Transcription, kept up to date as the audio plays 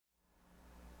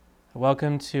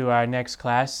Welcome to our next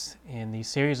class in the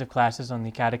series of classes on the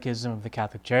Catechism of the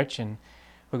Catholic Church. And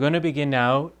we're going to begin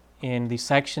now in the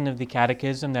section of the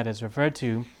Catechism that is referred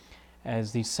to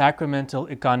as the Sacramental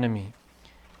Economy.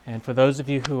 And for those of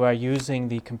you who are using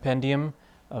the compendium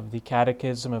of the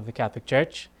Catechism of the Catholic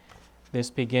Church, this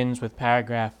begins with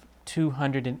paragraph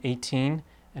 218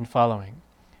 and following.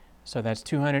 So that's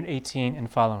 218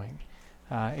 and following.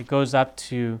 It goes up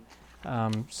to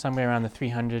somewhere around the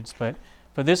 300s, but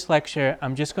for this lecture,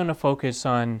 I'm just going to focus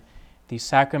on the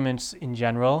sacraments in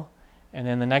general, and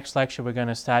then the next lecture we're going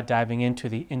to start diving into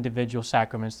the individual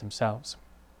sacraments themselves.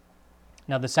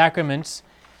 Now, the sacraments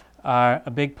are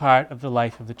a big part of the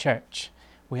life of the Church.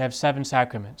 We have 7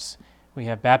 sacraments. We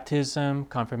have baptism,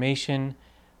 confirmation,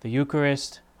 the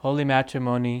Eucharist, holy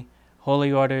matrimony,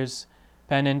 holy orders,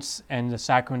 penance, and the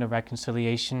sacrament of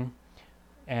reconciliation,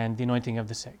 and the anointing of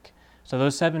the sick. So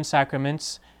those 7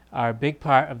 sacraments are a big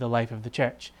part of the life of the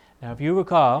Church. Now, if you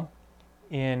recall,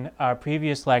 in our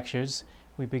previous lectures,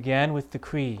 we began with the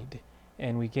Creed,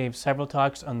 and we gave several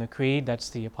talks on the Creed. That's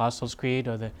the Apostles' Creed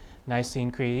or the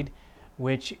Nicene Creed,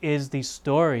 which is the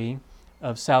story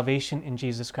of salvation in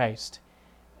Jesus Christ.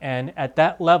 And at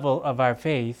that level of our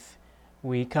faith,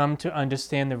 we come to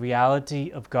understand the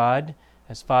reality of God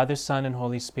as Father, Son, and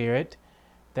Holy Spirit,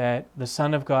 that the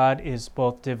Son of God is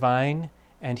both divine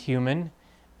and human,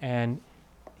 and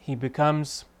he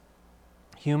becomes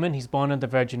human. He's born of the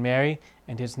Virgin Mary,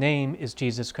 and his name is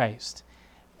Jesus Christ.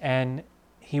 And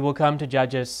he will come to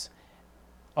judge us,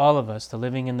 all of us, the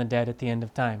living and the dead, at the end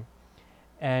of time.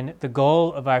 And the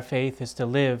goal of our faith is to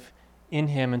live in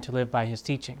him and to live by his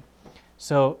teaching.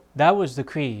 So that was the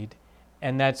Creed,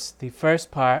 and that's the first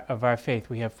part of our faith.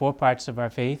 We have 4 parts of our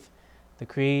faith: the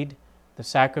Creed, the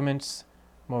sacraments,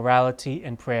 morality,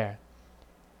 and prayer.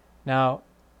 Now,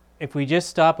 if we just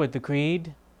stop with the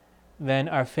Creed, then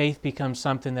our faith becomes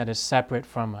something that is separate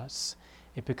from us.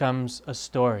 It becomes a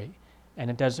story, and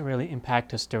it doesn't really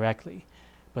impact us directly.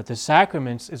 But the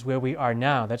sacraments is where we are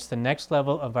now. That's the next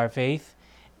level of our faith,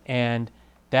 and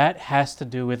that has to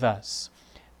do with us.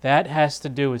 That has to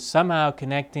do with somehow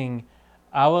connecting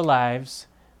our lives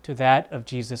to that of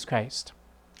Jesus Christ.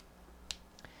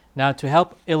 Now, to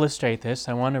help illustrate this,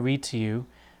 I want to read to you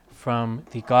from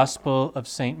the Gospel of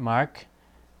St. Mark,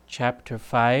 chapter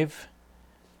 5,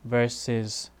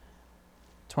 verses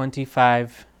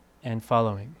 25 and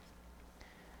following.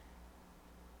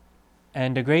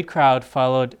 And a great crowd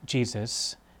followed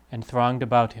Jesus and thronged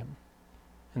about him.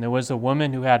 And there was a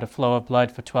woman who had a flow of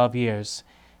blood for 12 years,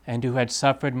 and who had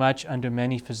suffered much under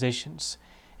many physicians,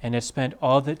 and had spent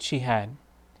all that she had.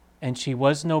 And she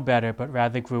was no better, but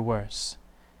rather grew worse.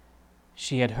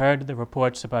 She had heard the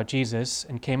reports about Jesus,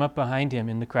 and came up behind him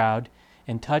in the crowd,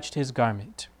 and touched his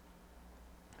garment.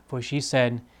 For she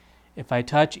said, "If I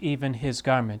touch even his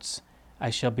garments, I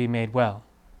shall be made well."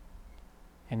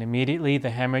 And immediately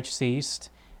the hemorrhage ceased,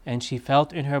 and she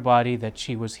felt in her body that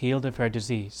she was healed of her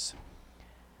disease.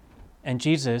 And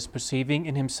Jesus, perceiving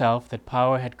in himself that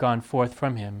power had gone forth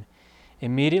from him,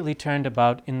 immediately turned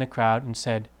about in the crowd and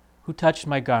said, "Who touched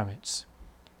my garments?"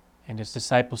 And his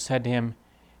disciples said to him,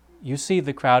 "You see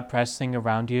the crowd pressing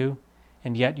around you,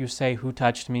 and yet you say, 'Who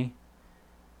touched me?'"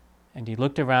 And he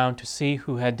looked around to see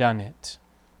who had done it.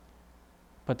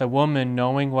 But the woman,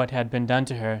 knowing what had been done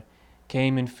to her,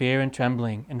 came in fear and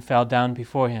trembling, and fell down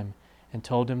before him, and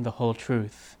told him the whole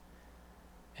truth.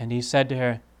 And he said to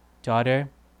her, "Daughter,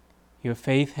 your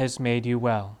faith has made you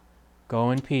well.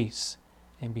 Go in peace,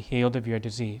 and be healed of your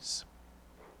disease."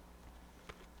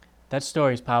 That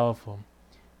story is powerful,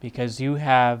 because you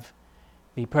have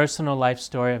the personal life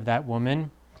story of that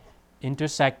woman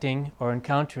intersecting or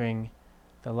encountering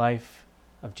the life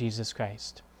of Jesus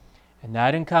Christ. And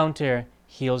that encounter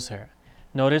heals her.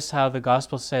 Notice how the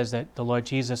gospel says that the Lord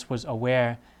Jesus was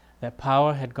aware that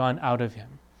power had gone out of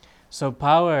him. So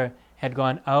power had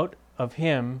gone out of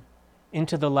him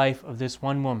into the life of this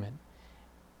one woman.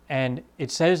 And it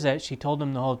says that she told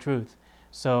him the whole truth.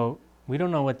 So we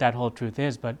don't know what that whole truth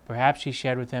is, but perhaps she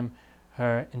shared with him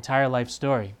her entire life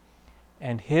story.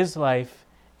 And his life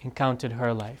encountered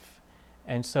her life.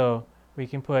 And so we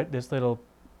can put this little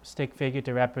stick figure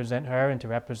to represent her and to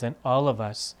represent all of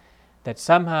us, that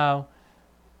somehow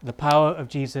the power of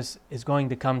Jesus is going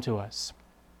to come to us.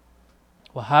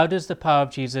 Well, how does the power of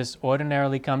Jesus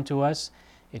ordinarily come to us?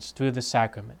 It's through the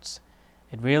sacraments.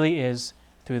 It really is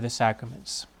through the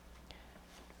sacraments.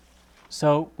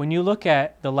 So when you look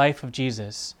at the life of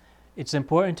Jesus, it's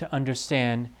important to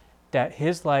understand that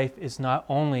his life is not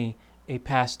only a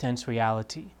past tense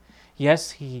reality.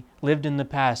 Yes, he lived in the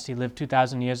past. He lived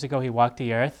 2,000 years ago. He walked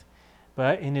the earth.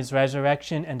 But in his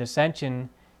resurrection and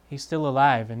ascension, He's still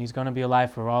alive, and he's going to be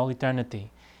alive for all eternity.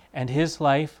 And his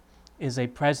life is a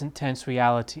present tense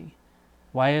reality.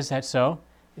 Why is that so?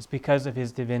 It's because of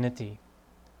his divinity.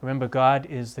 Remember, God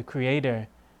is the creator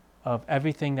of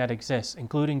everything that exists,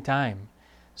 including time.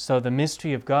 So the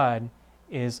mystery of God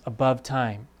is above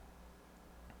time.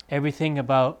 Everything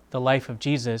about the life of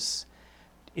Jesus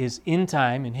is in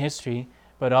time, in history,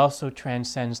 but also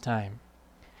transcends time.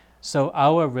 So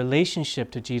our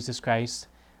relationship to Jesus Christ,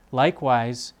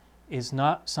 likewise, is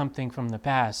not something from the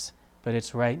past, but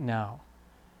it's right now.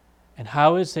 And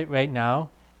how is it right now?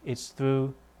 It's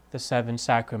through the 7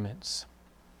 sacraments.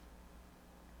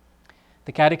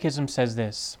 The Catechism says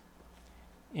this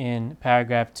in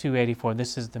paragraph 284.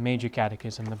 This is the Major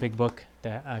Catechism, the big book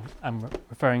that I'm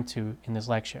referring to in this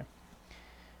lecture. It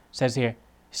says here,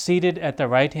 seated at the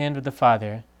right hand of the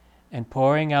Father and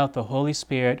pouring out the Holy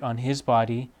Spirit on his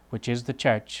body, which is the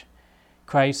Church,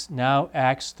 Christ now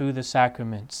acts through the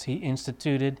sacraments he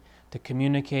instituted to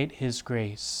communicate his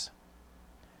grace.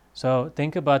 So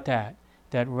think about that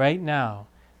right now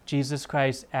Jesus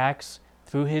Christ acts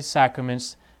through his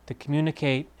sacraments to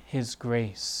communicate his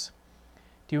grace.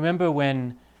 Do you remember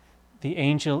when the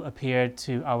angel appeared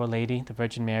to Our Lady, the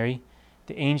Virgin Mary?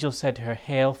 The angel said to her,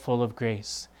 "Hail, full of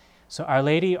grace." So Our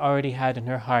Lady already had in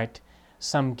her heart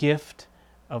some gift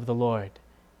of the Lord,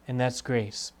 and that's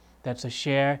grace. That's a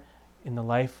share in the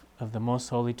life of the Most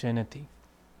Holy Trinity.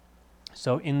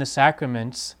 So in the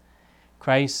sacraments,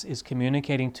 Christ is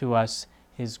communicating to us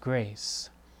his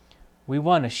grace. We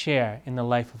want to share in the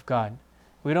life of God.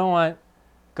 We don't want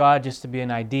God just to be an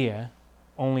idea,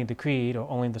 only the creed or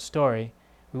only the story.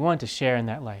 We want to share in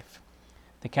that life.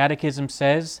 The Catechism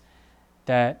says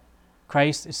that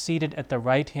Christ is seated at the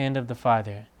right hand of the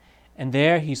Father, and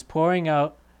there he's pouring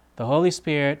out the Holy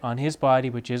Spirit on his body,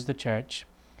 which is the Church.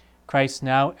 Christ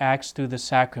now acts through the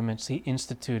sacraments he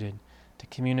instituted to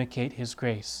communicate his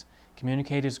grace.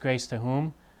 Communicate his grace to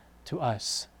whom? To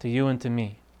us, to you and to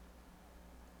me.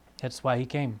 That's why he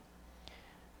came.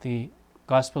 The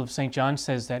Gospel of St. John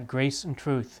says that grace and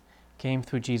truth came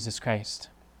through Jesus Christ.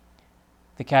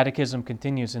 The Catechism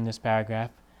continues in this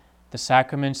paragraph. The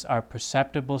sacraments are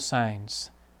perceptible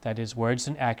signs, that is, words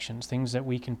and actions, things that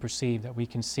we can perceive, that we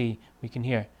can see, we can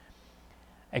hear,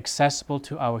 accessible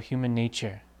to our human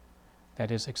nature, that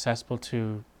is, accessible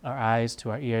to our eyes, to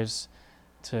our ears,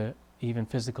 to even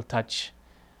physical touch.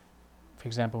 For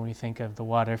example, when we think of the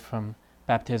water from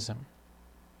baptism.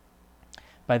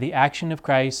 By the action of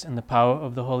Christ and the power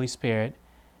of the Holy Spirit,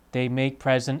 they make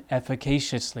present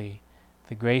efficaciously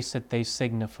the grace that they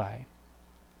signify.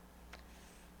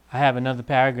 I have another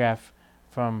paragraph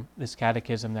from this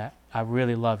catechism that I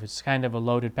really love. It's kind of a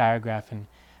loaded paragraph, and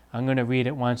I'm going to read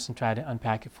it once and try to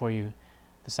unpack it for you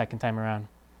the second time around.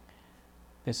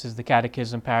 This is the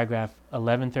Catechism, paragraph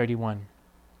 1131.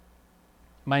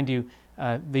 Mind you,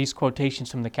 these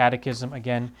quotations from the Catechism,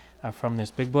 again, are from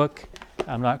this big book.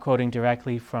 I'm not quoting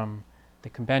directly from the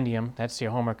compendium. That's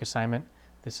your homework assignment.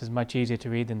 This is much easier to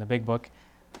read than the big book.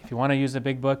 If you want to use the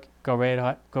big book, go right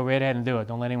ahead and do it.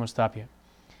 Don't let anyone stop you.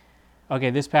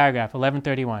 Okay, this paragraph,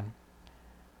 1131.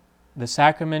 The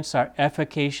sacraments are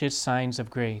efficacious signs of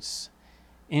grace,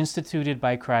 instituted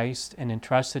by Christ and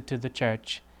entrusted to the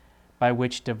Church, by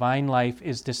which divine life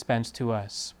is dispensed to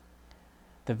us.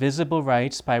 The visible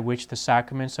rites by which the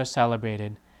sacraments are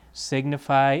celebrated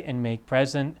signify and make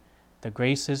present the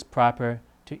graces proper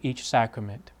to each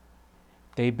sacrament.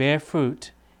 They bear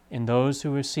fruit in those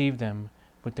who receive them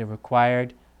with the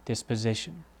required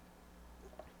disposition.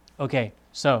 Okay,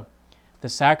 so the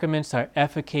sacraments are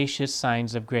efficacious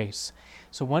signs of grace.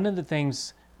 So one of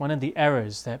the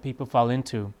errors that people fall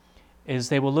into is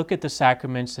they will look at the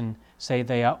sacraments and say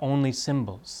they are only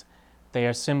symbols. They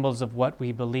are symbols of what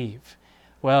we believe.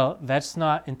 Well, that's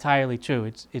not entirely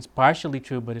true. It's partially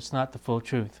true, but it's not the full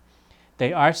truth.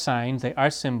 They are signs, they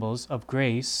are symbols of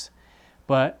grace,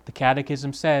 but the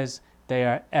Catechism says they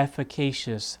are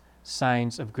efficacious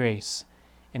signs of grace.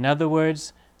 In other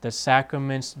words, the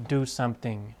sacraments do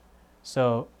something.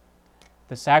 So,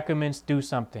 the sacraments do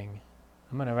something.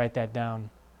 I'm going to write that down.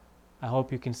 I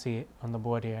hope you can see it on the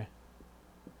board here.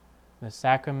 The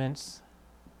sacraments,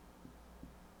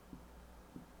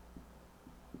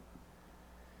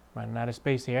 running out of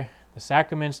space here. The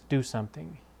sacraments do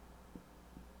something.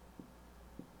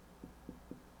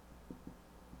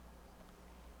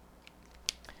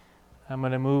 I'm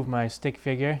going to move my stick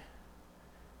figure.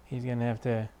 He's going to have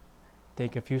to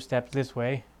take a few steps this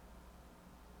way.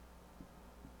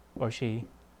 Or she.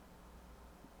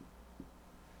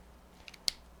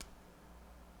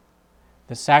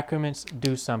 The sacraments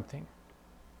do something.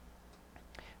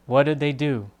 What did they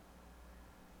do?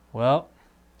 Well,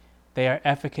 They are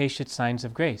efficacious signs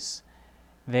of grace.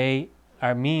 They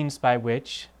are means by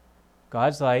which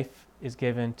God's life is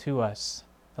given to us.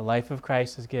 The life of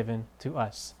Christ is given to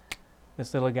us.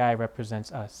 This little guy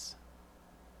represents us.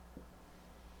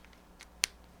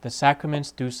 The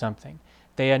sacraments do something.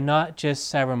 They are not just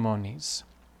ceremonies.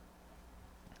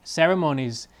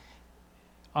 Ceremonies,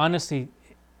 honestly,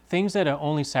 things that are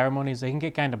only ceremonies, they can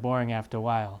get kind of boring after a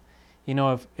while. You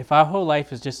know, if our whole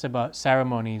life is just about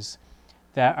ceremonies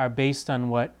that are based on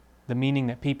what the meaning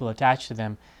that people attach to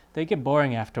them, they get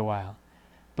boring after a while.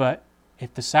 But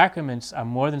if the sacraments are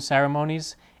more than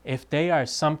ceremonies, if they are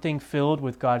something filled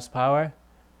with God's power,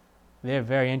 they're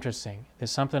very interesting.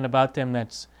 There's something about them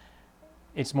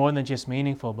it's more than just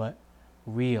meaningful, but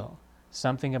real.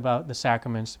 Something about the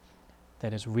sacraments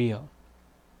that is real.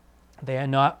 They are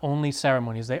not only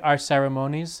ceremonies. They are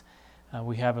ceremonies.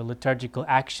 We have a liturgical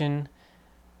action,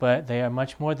 but they are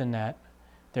much more than that.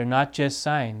 They're not just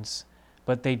signs,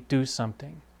 but they do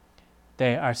something.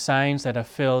 They are signs that are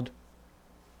filled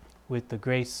with the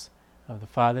grace of the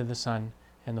Father, the Son,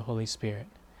 and the Holy Spirit.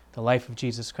 The life of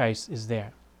Jesus Christ is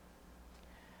there.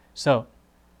 So,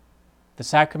 the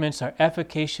sacraments are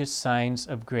efficacious signs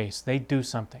of grace. They do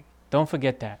something. Don't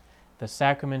forget that. The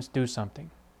sacraments do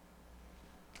something.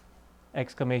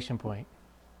 Exclamation point.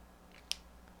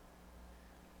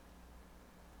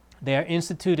 They are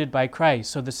instituted by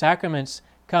Christ. So the sacraments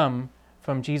come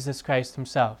from Jesus Christ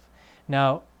himself.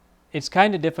 Now, it's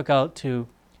kind of difficult to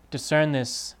discern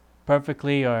this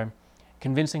perfectly or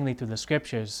convincingly through the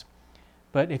scriptures.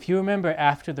 But if you remember,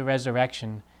 after the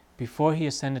resurrection, before he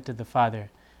ascended to the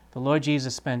Father, the Lord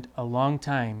Jesus spent a long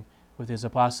time with his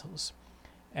apostles.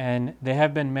 And there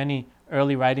have been many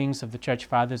early writings of the church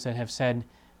fathers that have said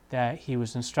that he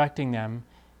was instructing them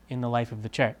in the life of the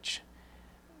church.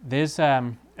 There's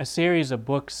a series of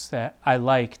books that I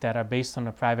like that are based on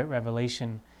a private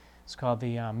revelation. It's called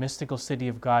The Mystical City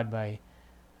of God by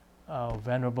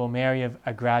Venerable Mary of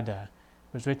Agreda.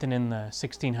 It was written in the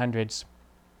 1600s.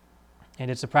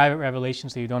 And it's a private revelation,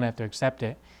 so you don't have to accept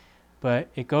it. But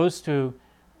it goes through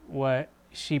what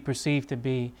she perceived to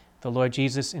be the Lord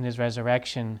Jesus in his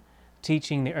resurrection,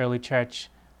 teaching the early church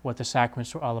what the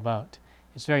sacraments were all about.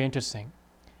 It's very interesting.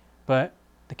 But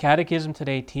the Catechism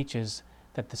today teaches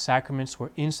that the sacraments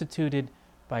were instituted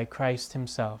by Christ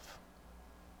himself.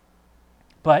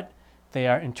 But they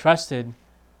are entrusted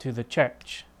to the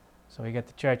church. So we get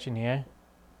the church in here.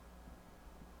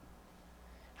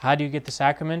 How do you get the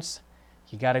sacraments?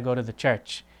 You got to go to the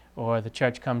church, or the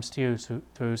church comes to you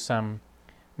through some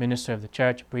minister of the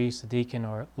church, priest, a deacon,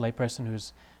 or layperson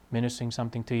who's ministering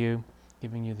something to you,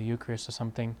 giving you the Eucharist or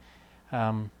something.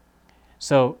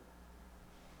 So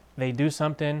they do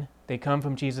something, they come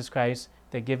from Jesus Christ,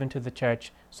 they're given to the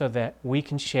church so that we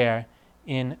can share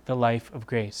in the life of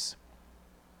grace.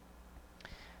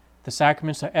 The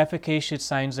sacraments are efficacious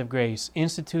signs of grace,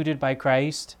 instituted by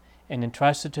Christ and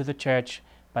entrusted to the church,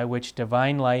 by which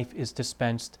divine life is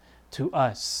dispensed to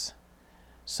us.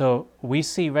 So we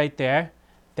see right there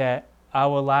that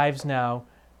our lives now,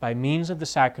 by means of the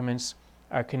sacraments,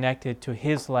 are connected to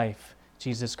his life,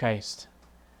 Jesus Christ.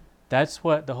 That's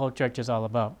what the whole church is all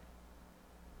about.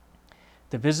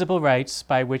 The visible rites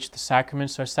by which the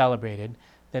sacraments are celebrated,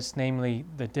 that's namely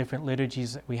the different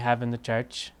liturgies that we have in the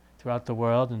church throughout the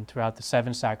world and throughout the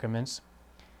 7 sacraments.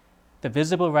 The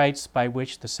visible rites by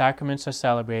which the sacraments are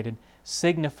celebrated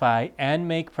signify and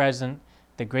make present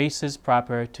the graces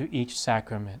proper to each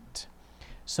sacrament.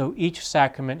 So each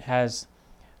sacrament has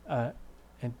a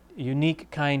unique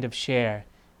kind of share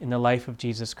in the life of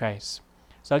Jesus Christ.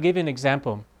 So I'll give you an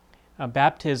example.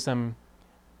 Baptism,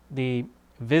 the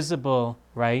visible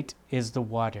rite is the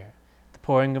water, the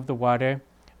pouring of the water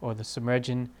or the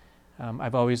submersion.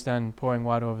 I've always done pouring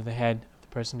water over the head of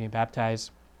the person being baptized.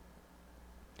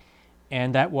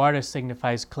 And that water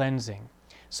signifies cleansing.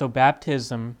 So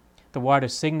baptism, the water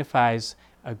signifies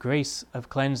a grace of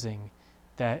cleansing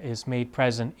that is made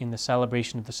present in the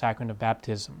celebration of the sacrament of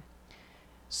baptism.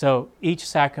 So each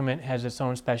sacrament has its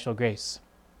own special grace.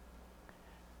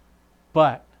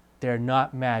 But they're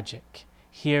not magic.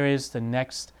 Here is the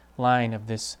next line of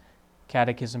this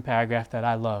catechism paragraph that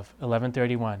I love,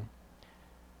 1131.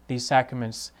 These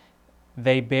sacraments,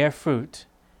 they bear fruit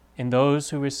in those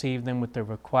who receive them with the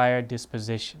required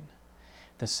disposition.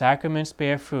 The sacraments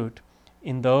bear fruit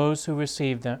in those who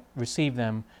receive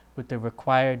them with the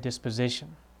required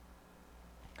disposition.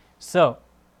 So,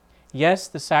 yes,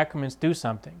 the sacraments do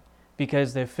something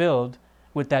because they're filled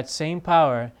with that same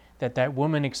power that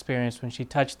woman experienced when she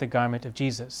touched the garment of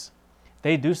Jesus.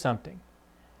 They do something.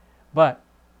 But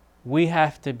we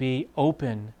have to be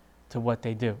open to what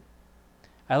they do.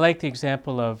 I like the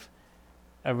example of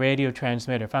a radio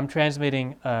transmitter. If I'm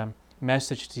transmitting a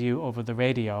message to you over the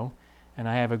radio, and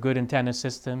I have a good antenna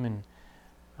system, and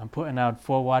I'm putting out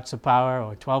 4 watts of power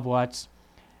or 12 watts,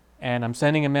 and I'm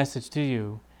sending a message to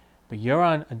you, but you're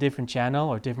on a different channel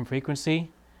or different frequency,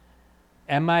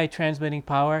 am I transmitting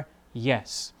power?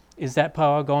 Yes. Is that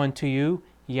power going to you?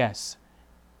 Yes.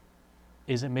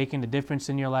 Is it making a difference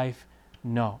in your life?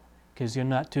 No, because you're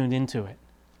not tuned into it.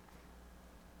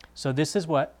 So this is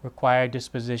what required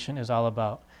disposition is all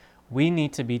about. We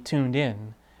need to be tuned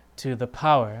in to the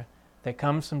power that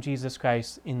comes from Jesus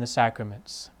Christ in the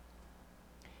sacraments.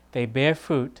 They bear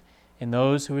fruit in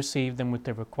those who receive them with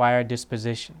the required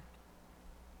disposition.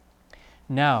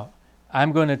 Now,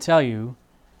 I'm going to tell you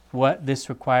what this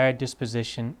required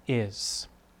disposition is.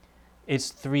 It's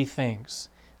 3 things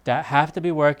that have to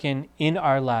be working in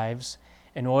our lives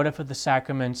in order for the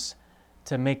sacraments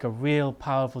to make a real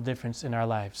powerful difference in our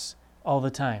lives all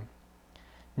the time.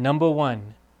 Number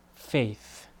 1,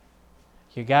 faith.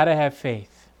 You got to have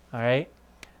faith, all right?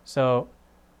 So,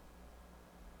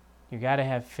 you got to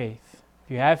have faith.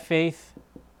 If you have faith,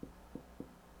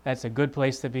 that's a good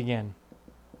place to begin.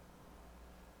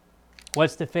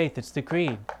 What's the faith? It's the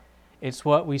creed. It's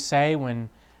what we say when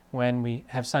we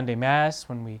have Sunday Mass,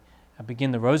 when we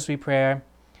begin the Rosary Prayer.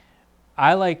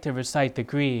 I like to recite the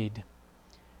creed,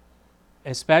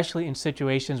 especially in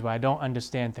situations where I don't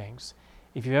understand things.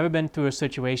 If you've ever been through a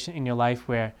situation in your life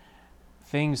where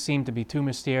things seem to be too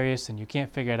mysterious and you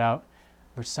can't figure it out,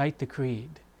 recite the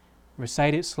creed.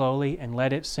 Recite it slowly and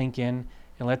let it sink in,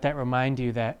 and let that remind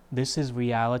you that this is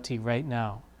reality right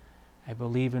now. I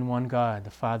believe in one God, the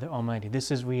Father Almighty.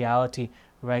 This is reality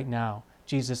right now.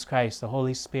 Jesus Christ, the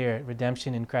Holy Spirit,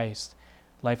 redemption in Christ,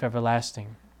 life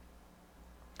everlasting.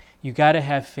 You got to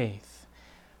have faith.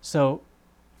 So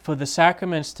for the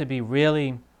sacraments to be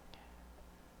really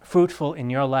fruitful in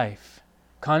your life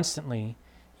constantly,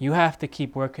 you have to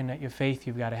keep working at your faith.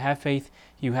 You've got to have faith.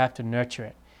 You have to nurture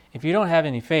it. If you don't have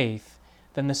any faith,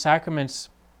 then the sacraments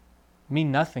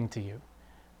mean nothing to you.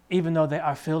 Even though they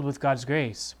are filled with God's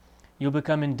grace, you'll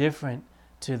become indifferent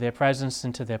to their presence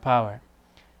and to their power.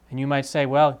 And you might say,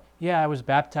 well, yeah, I was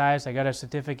baptized, I got a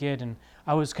certificate, and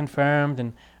I was confirmed,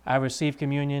 and I received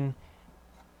communion,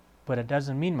 but it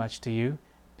doesn't mean much to you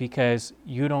because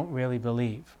you don't really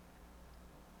believe.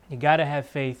 You got to have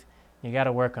faith, you got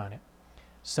to work on it.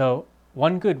 So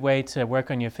one good way to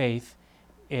work on your faith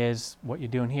is what you're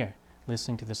doing here,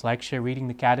 listening to this lecture, reading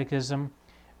the catechism,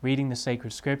 reading the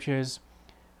sacred scriptures.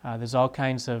 There's all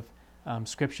kinds of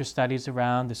scripture studies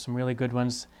around. There's some really good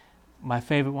ones. My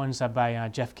favorite ones are by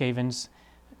Jeff Cavins.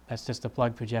 That's just a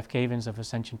plug for Jeff Cavins of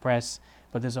Ascension Press.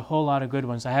 But there's a whole lot of good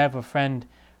ones. I have a friend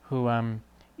who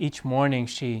each morning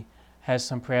she has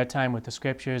some prayer time with the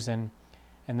scriptures, and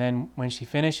then when she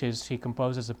finishes, she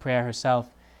composes a prayer herself,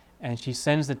 and she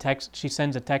sends a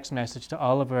text message to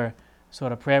all of her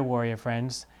sort of prayer warrior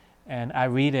friends, and I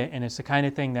read it, and it's the kind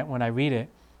of thing that when I read it,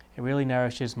 it really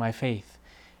nourishes my faith.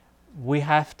 We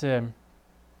have to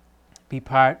be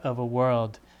part of a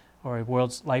world or a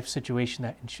world's life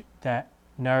situation that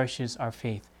nourishes our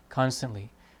faith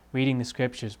constantly. Reading the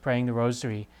scriptures, praying the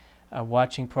rosary,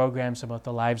 watching programs about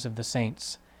the lives of the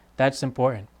saints. That's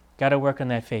important. Got to work on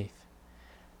that faith.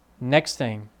 Next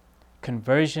thing,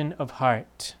 conversion of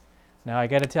heart. Now I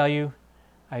got to tell you,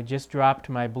 I just dropped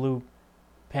my blue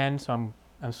pen, so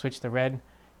I'm switched to red.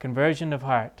 Conversion of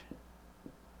heart.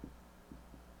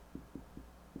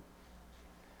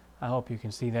 I hope you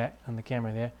can see that on the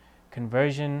camera there.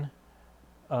 Conversion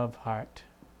of heart.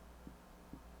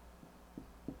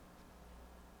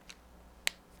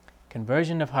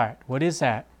 Conversion of heart. What is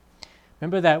that?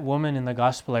 Remember that woman in the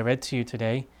gospel I read to you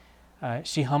today?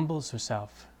 She humbles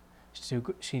herself.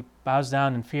 She bows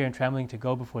down in fear and trembling to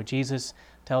go before Jesus,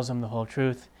 tells him the whole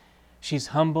truth. She's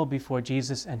humble before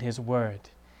Jesus and his word.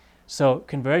 So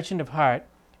conversion of heart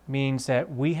means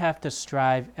that we have to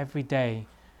strive every day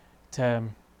to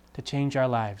change our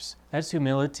lives. That's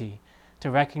humility, to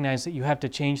recognize that you have to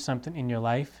change something in your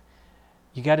life.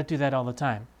 You got to do that all the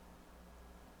time.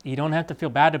 You don't have to feel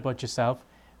bad about yourself,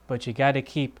 but you got to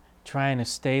keep trying to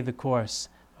stay the course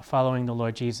of following the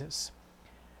Lord Jesus.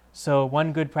 So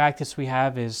one good practice we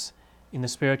have is in the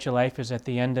spiritual life is at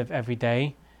the end of every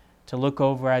day to look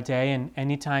over our day, and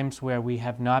any times where we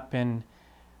have not been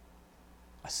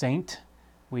a saint,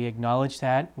 we acknowledge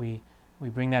that, we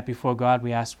bring that before God,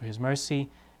 we ask for his mercy,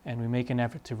 and we make an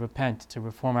effort to repent, to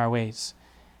reform our ways.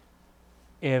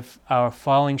 If our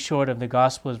falling short of the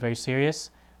gospel is very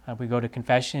serious, we go to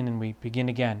confession and we begin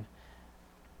again.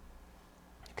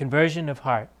 Conversion of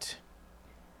heart.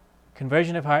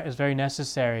 Conversion of heart is very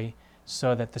necessary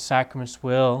so that the sacraments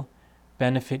will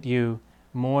benefit you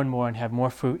more and more and have more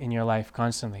fruit in your life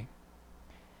constantly.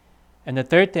 And the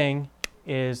third thing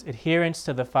is adherence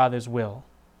to the Father's will.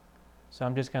 So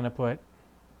I'm just going to put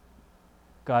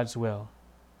God's will.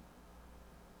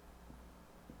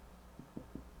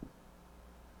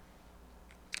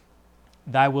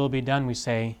 Thy will be done, we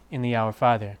say in the Our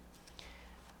Father.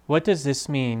 What does this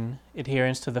mean,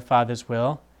 adherence to the Father's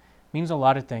will? It means a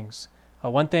lot of things.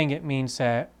 One thing, it means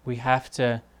that we have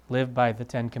to live by the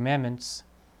Ten Commandments.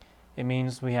 It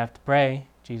means we have to pray.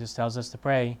 Jesus tells us to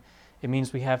pray. It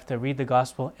means we have to read the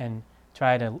gospel and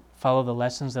try to follow the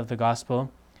lessons of the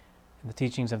gospel and the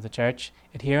teachings of the church.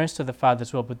 Adherence to the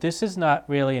Father's will. But this is not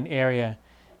really an area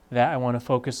that I want to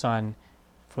focus on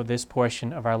for this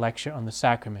portion of our lecture on the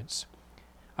sacraments.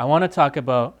 I want to talk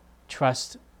about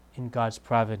trust in God's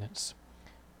providence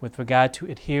with regard to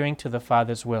adhering to the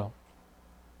Father's will.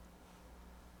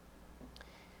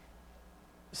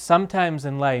 Sometimes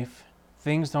in life,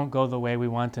 things don't go the way we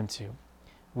want them to.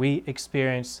 We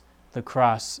experience the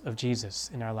cross of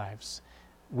Jesus in our lives.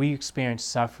 We experience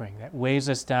suffering that weighs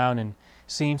us down and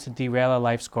seems to derail our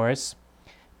life's course.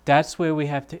 That's where we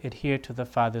have to adhere to the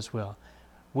Father's will.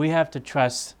 We have to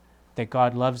trust that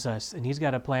God loves us and He's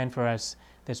got a plan for us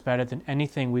that's better than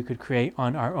anything we could create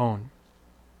on our own.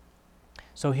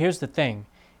 So here's the thing,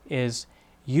 is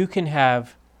you can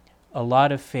have a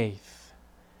lot of faith.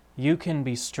 You can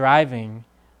be striving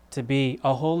to be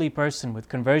a holy person with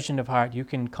conversion of heart. You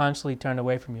can constantly turn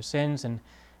away from your sins and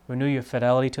renew your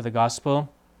fidelity to the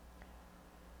gospel.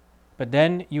 But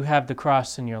then you have the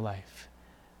cross in your life.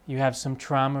 You have some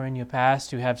trauma in your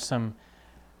past. You have some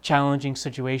challenging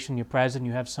situation in your present.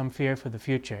 You have some fear for the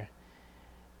future.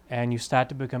 And you start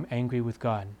to become angry with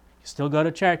God. You still go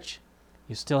to church.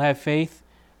 You still have faith.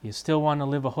 You still want to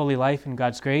live a holy life in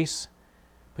God's grace.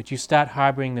 But you start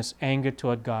harboring this anger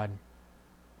toward God.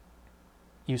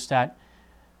 You start,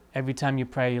 every time you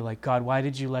pray, you're like, God, why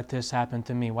did you let this happen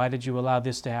to me? Why did you allow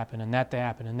this to happen and that to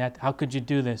happen and that? How could you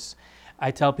do this?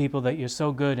 I tell people that you're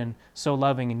so good and so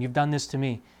loving and you've done this to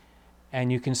me.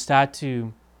 And you can start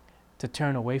to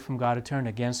turn away from God or turn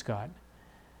against God.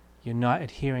 You're not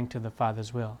adhering to the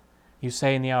Father's will. You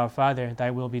say in the Our Father,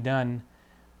 thy will be done,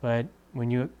 but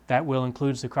when that will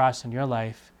includes the cross in your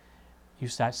life, you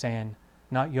start saying,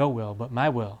 not your will, but my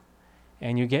will.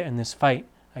 And you get in this fight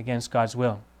against God's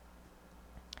will.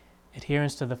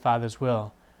 Adherence to the Father's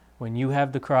will. When you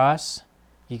have the cross,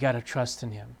 you got to trust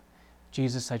in Him.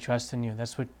 Jesus, I trust in you.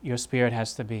 That's what your spirit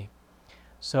has to be.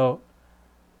 So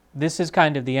this is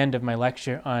kind of the end of my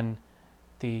lecture on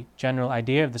the general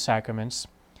idea of the sacraments.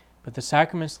 But the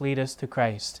sacraments lead us to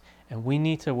Christ, and we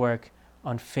need to work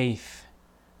on faith,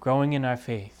 growing in our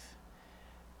faith.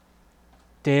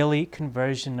 Daily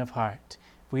conversion of heart.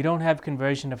 If we don't have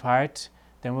conversion of heart,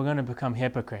 then we're going to become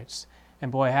hypocrites.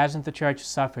 And boy, hasn't the church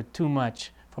suffered too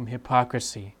much from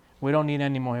hypocrisy? We don't need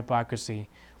any more hypocrisy.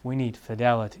 We need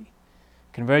fidelity.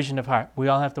 Conversion of heart. We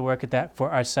all have to work at that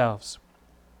for ourselves.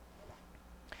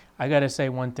 I got to say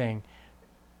one thing.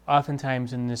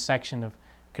 Oftentimes in this section of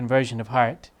conversion of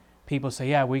heart, people say,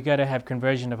 yeah, we got to have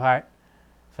conversion of heart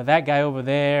for that guy over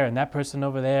there and that person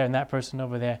over there and that person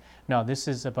over there. No, this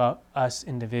is about us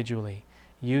individually.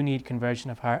 You need conversion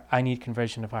of heart. I need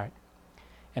conversion of heart.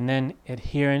 And then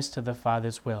adherence to the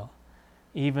Father's will.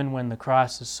 Even when the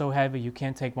cross is so heavy you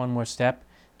can't take one more step,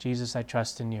 Jesus, I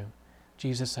trust in you.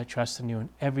 Jesus, I trust in you in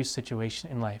every situation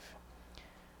in life.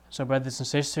 So brothers and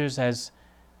sisters, as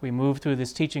we move through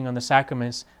this teaching on the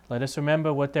sacraments, let us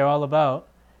remember what they're all about.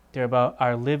 They're about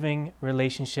our living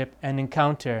relationship and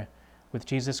encounter with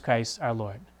Jesus Christ our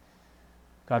Lord.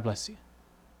 God bless you.